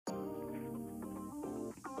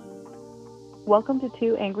Welcome to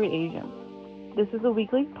Two Angry Asians. This is a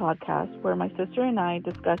weekly podcast where my sister and I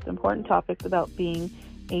discuss important topics about being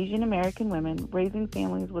Asian American women, raising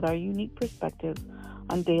families with our unique perspectives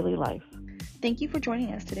on daily life. Thank you for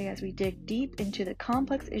joining us today as we dig deep into the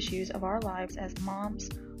complex issues of our lives as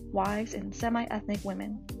moms, wives, and semi-ethnic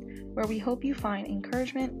women, where we hope you find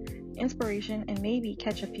encouragement, inspiration, and maybe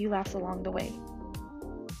catch a few laughs along the way.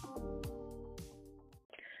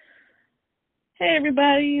 Hey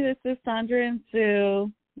everybody, this is Sandra and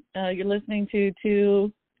Sue. You're listening to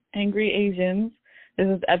Two Angry Asians. This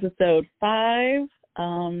is episode 5,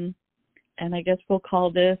 and I guess we'll call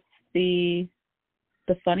this the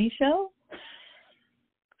funny show?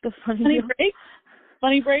 The funny break?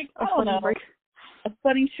 Funny break? A funny break. A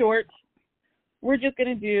funny short. We're just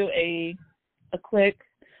gonna do a quick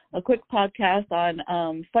podcast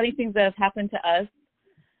on funny things that have happened to us.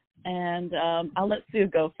 And I'll let Sue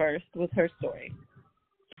go first with her story.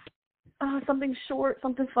 Something short,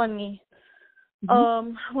 something funny.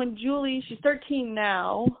 Mm-hmm. When Julie, she's 13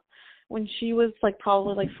 now. When she was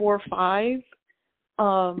probably 4 or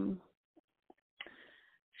 5,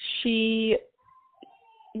 she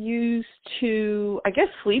used to, I guess,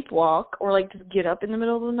 sleepwalk or just get up in the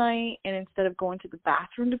middle of the night, and instead of going to the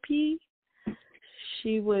bathroom to pee,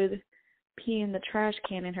 she would pee in the trash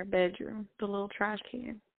can in her bedroom, the little trash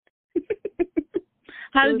can.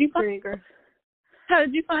 How did you find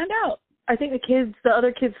out? I think the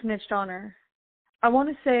other kids snitched on her. I want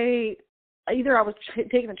to say either I was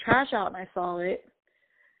taking the trash out and I saw it,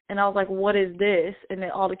 and I was like, "What is this?" And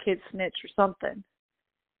then all the kids snitched or something.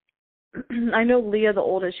 I know Leah, the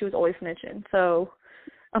oldest, she was always snitching, so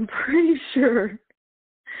I'm pretty sure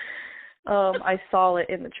I saw it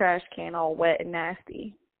in the trash can, all wet and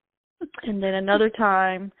nasty. And then another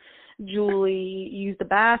time, Julie used the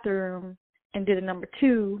bathroom and did a number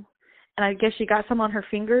 2, and I guess she got some on her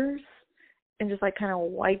fingers and just kind of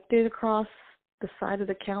wiped it across the side of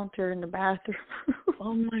the counter in the bathroom.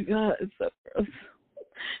 Oh my God, it's so gross.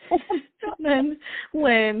 And then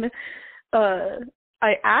when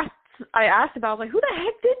I asked about, who the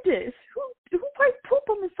heck did this? Who wiped poop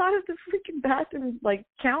on the side of the freaking bathroom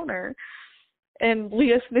counter? And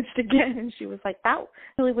Leah snitched again, and she was like,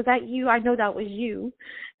 "Really, was that you? I know that was you."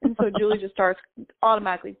 And so Julie just starts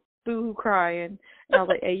automatically boo-hoo crying. And I was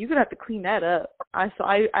like, "Hey, you're going to have to clean that up." I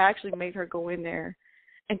actually made her go in there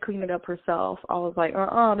and clean it up herself. I was like,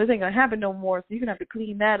 this ain't going to happen no more, so you're going to have to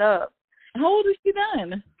clean that up. How old is she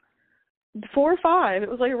then? 4 or 5. It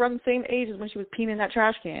was around the same age as when she was peeing in that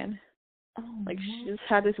trash can. Oh, she just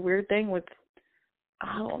had this weird thing with,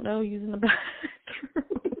 I don't know, using the bathroom.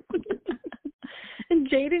 And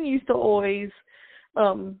Jaden used to always,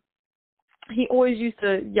 he always used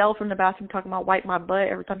to yell from the bathroom talking about wipe my butt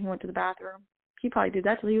every time he went to the bathroom. He probably did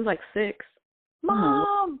that till he was 6.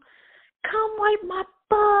 Mom, come wipe my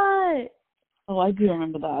butt. Oh, I do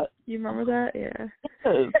remember that. You remember that? Yeah.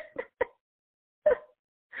 Yes.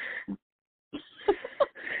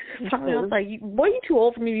 I was like, boy, you too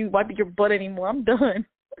old for me to be wiping your butt anymore. I'm done.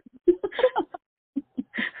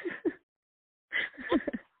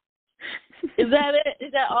 Is that it?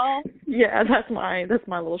 Is that all? Yeah, that's my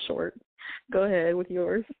little short. Go ahead with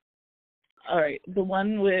yours. All right, the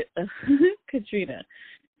one with Katrina.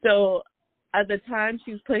 So at the time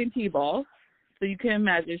she was playing t-ball, so you can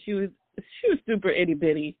imagine she was super itty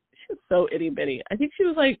bitty. She was so itty bitty. I think she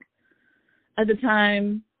was at the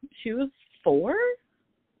time she was 4,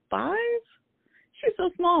 5. She was so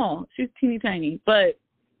small. She was teeny tiny, but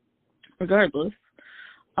regardless.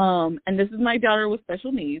 And this is my daughter with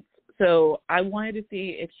special needs. So I wanted to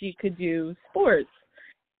see if she could do sports,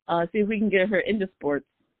 see if we can get her into sports.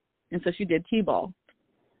 And so she did t-ball.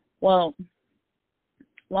 Well,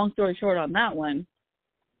 long story short on that one,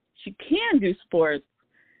 she can do sports.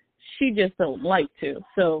 She just don't like to.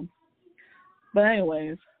 So, but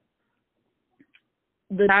anyways,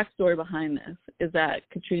 the backstory behind this is that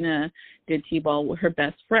Katrina did t-ball with her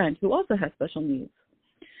best friend who also has special needs.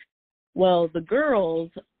 Well, the girls,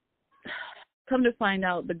 come to find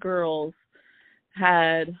out, the girls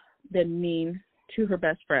had been mean to her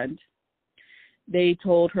best friend. They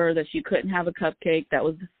told her that she couldn't have a cupcake. That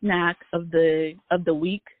was the snack of the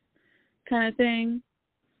week kind of thing.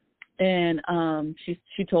 And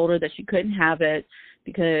she told her that she couldn't have it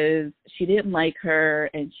because she didn't like her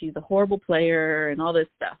and she's a horrible player and all this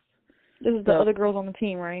stuff. This is the other girls on the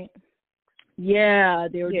team, right? Yeah,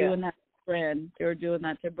 they were doing that to Bryn. They were doing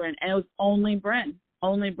that to Bryn. And it was only Bryn.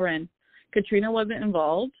 Katrina wasn't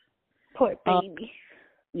involved. Poor baby.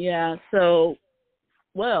 Yeah, so,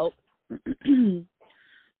 well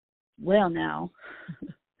now,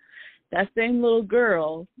 that same little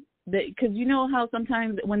girl because you know how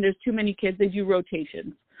sometimes when there's too many kids, they do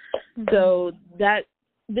rotations. Mm-hmm. So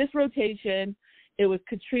this rotation, it was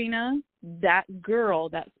Katrina, that girl,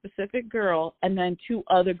 that specific girl, and then 2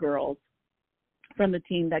 other girls from the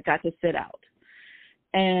team that got to sit out.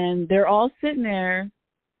 And they're all sitting there,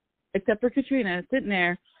 except for Katrina, sitting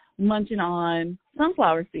there munching on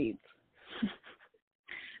sunflower seeds.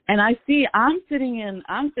 And I'm sitting in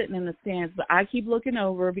the stands, but I keep looking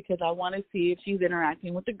over because I want to see if she's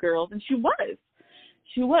interacting with the girls, and she was.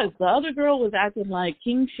 The other girl was acting like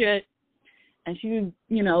king shit, and she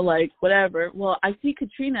was, like whatever. Well, I see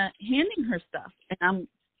Katrina handing her stuff, and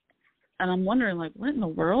I'm wondering, like, what in the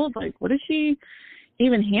world? Like, what is she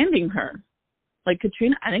even handing her? Like,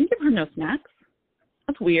 Katrina, I didn't give her no snacks.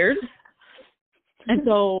 That's weird. And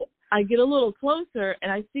so I get a little closer,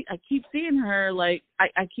 and I keep seeing her, like,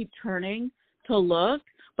 I keep turning to look,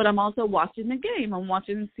 but I'm also watching the game. I'm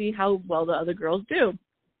watching to see how well the other girls do.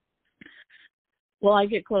 Well, I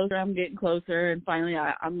get closer, I'm getting closer, and finally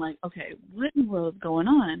I'm like, okay, what in the world is going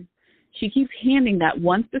on? She keeps handing that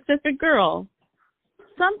one specific girl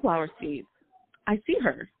sunflower seeds. I see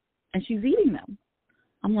her, and she's eating them.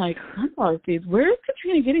 I'm like, sunflower seeds? Where is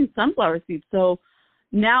Katrina getting sunflower seeds? So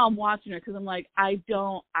now I'm watching her because I'm like, I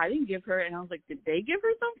didn't give her. And I was like, did they give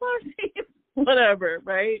her sunflower seeds? Whatever,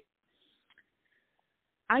 right?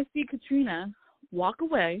 I see Katrina walk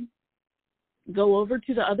away, go over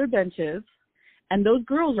to the other benches, and those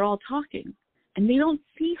girls are all talking, and they don't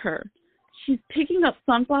see her. She's picking up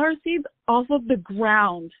sunflower seeds off of the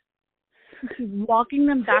ground. She's walking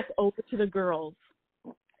them back over to the girls,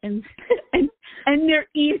 and they're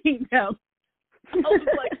eating them. I was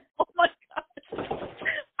like, oh my God.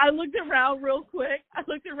 I looked around real quick. I was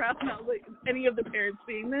like, is any of the parents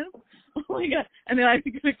seeing this? Oh my God. And then I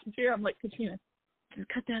think of Katrina. I'm like, Katrina, just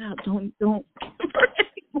cut that out. Don't anymore.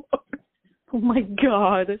 Oh my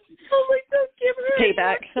God. Oh my God, give her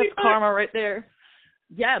payback. That's karma right there.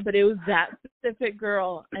 Yeah, but it was that specific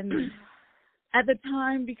girl. And at the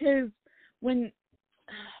time, because when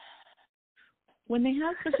they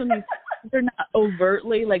have special needs, they're not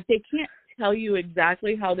overtly, like, they can't tell you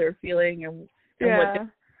exactly how they're feeling and what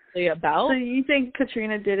they're really about. So you think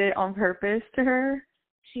Katrina did it on purpose to her?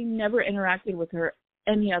 She never interacted with her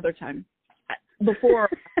any other time before.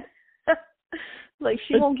 Like,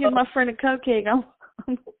 she won't give my friend a cupcake. I'm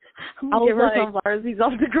gonna give her sunflower seeds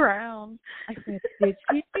off the ground. I said, did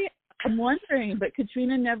she? I'm wondering, but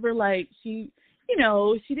Katrina never, like, she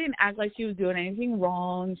didn't act like she was doing anything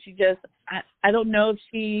wrong. She just, I don't know if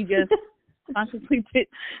she just consciously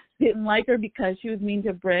didn't like her because she was mean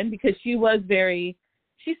to Bryn, because she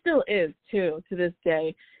still is, too, to this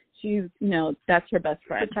day. She's, that's her best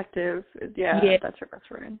friend. Protective. Yeah, that's her best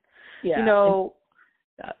friend. Yeah.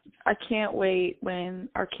 I can't wait when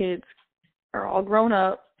our kids are all grown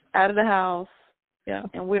up, out of the house,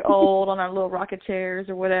 and we're old on our little rocket chairs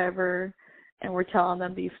or whatever, and we're telling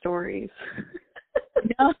them these stories.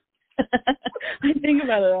 Yeah. I think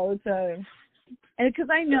about it all the time. And because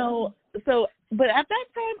I know, but at that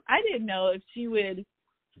time, I didn't know if she would,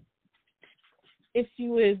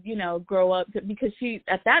 grow up, because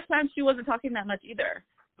at that time, she wasn't talking that much either.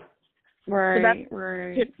 Right, so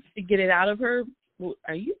right. To get it out of her, what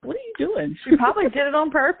are you doing? She probably did it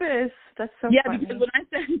on purpose. That's so funny. Because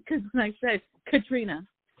when I said Katrina,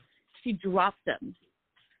 she dropped them.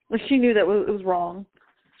 Well, she knew that it was wrong.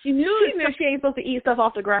 She knew she ain't supposed to eat stuff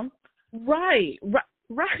off the ground. Right.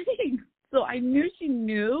 So I knew she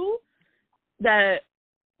knew that,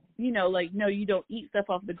 no, you don't eat stuff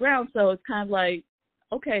off the ground. So it's kind of like,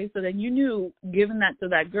 okay, so then you knew giving that to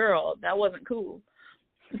that girl, that wasn't cool.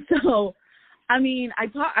 So, I mean, I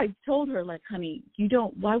told her, like, honey,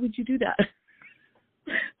 why would you do that?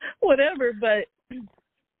 Whatever, but.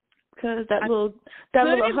 Because that little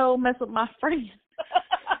hoe messed with my friend.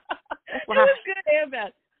 It was good and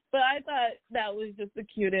bad. But I thought that was just the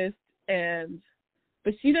cutest.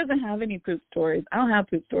 But she doesn't have any poop stories. I don't have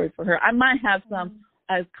poop stories for her. I might have some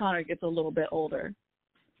as Connor gets a little bit older.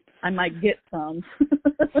 I might get some.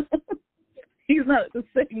 He's not the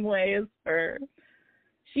same way as her.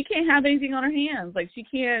 She can't have anything on her hands. Like, she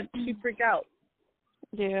freak out.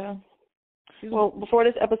 Yeah. Well, before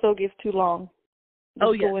this episode gets too long,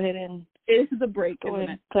 go ahead and... It is a break, go isn't ahead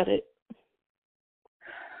it? And cut it.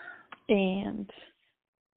 And...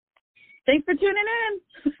 Thanks for tuning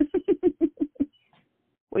in.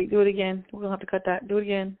 Wait, do it again. We're going to have to cut that. Do it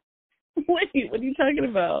again. Wait, what are you talking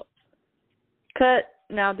about? Cut.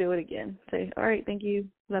 Now do it again. Say, all right, thank you.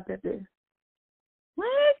 Blah, blah, blah. What?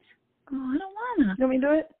 Oh, I don't wanna. You want me to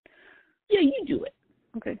do it? Yeah, you do it.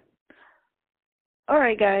 Okay. All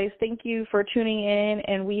right, guys. Thank you for tuning in,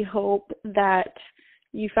 and we hope that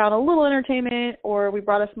you found a little entertainment or we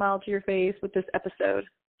brought a smile to your face with this episode.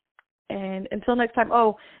 And until next time,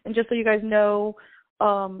 and just so you guys know,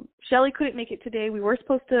 Shelly couldn't make it today. We were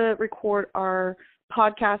supposed to record our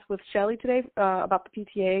podcast with Shelly today about the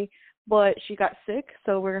PTA, but she got sick,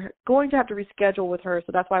 so we're going to have to reschedule with her.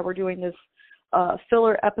 So that's why we're doing this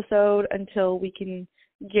filler episode until we can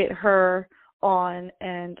get her on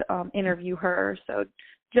and interview her. So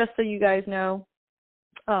just so you guys know,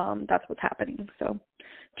 that's what's happening. So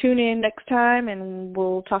tune in next time, and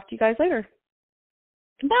we'll talk to you guys later.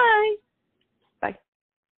 Bye. Bye.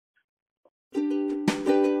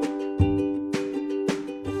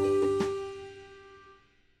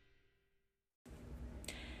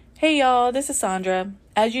 Hey y'all, this is Sandra.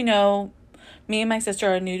 As you know, me and my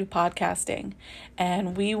sister are new to podcasting,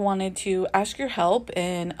 and we wanted to ask your help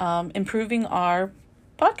in improving our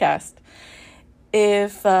podcast.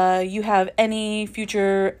 If you have any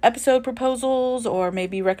future episode proposals or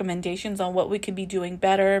maybe recommendations on what we could be doing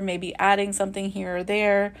better, maybe adding something here or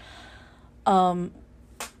there,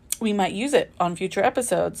 we might use it on future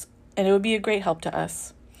episodes, and it would be a great help to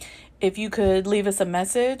us. If you could leave us a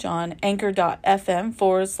message on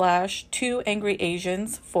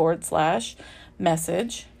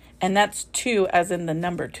anchor.fm/2angryasians/message, and that's 2 as in the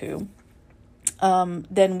number 2,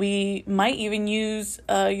 then we might even use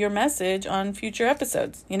your message on future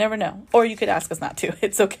episodes. You never know. Or you could ask us not to.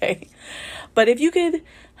 It's okay. But if you could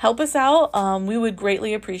help us out, we would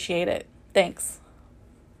greatly appreciate it. Thanks.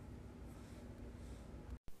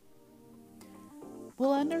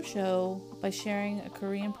 We'll end our show by sharing a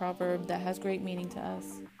Korean proverb that has great meaning to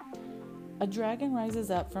us. A dragon rises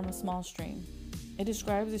up from a small stream. It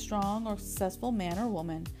describes a strong or successful man or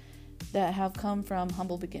woman that have come from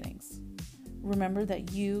humble beginnings. Remember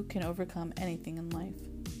that you can overcome anything in life.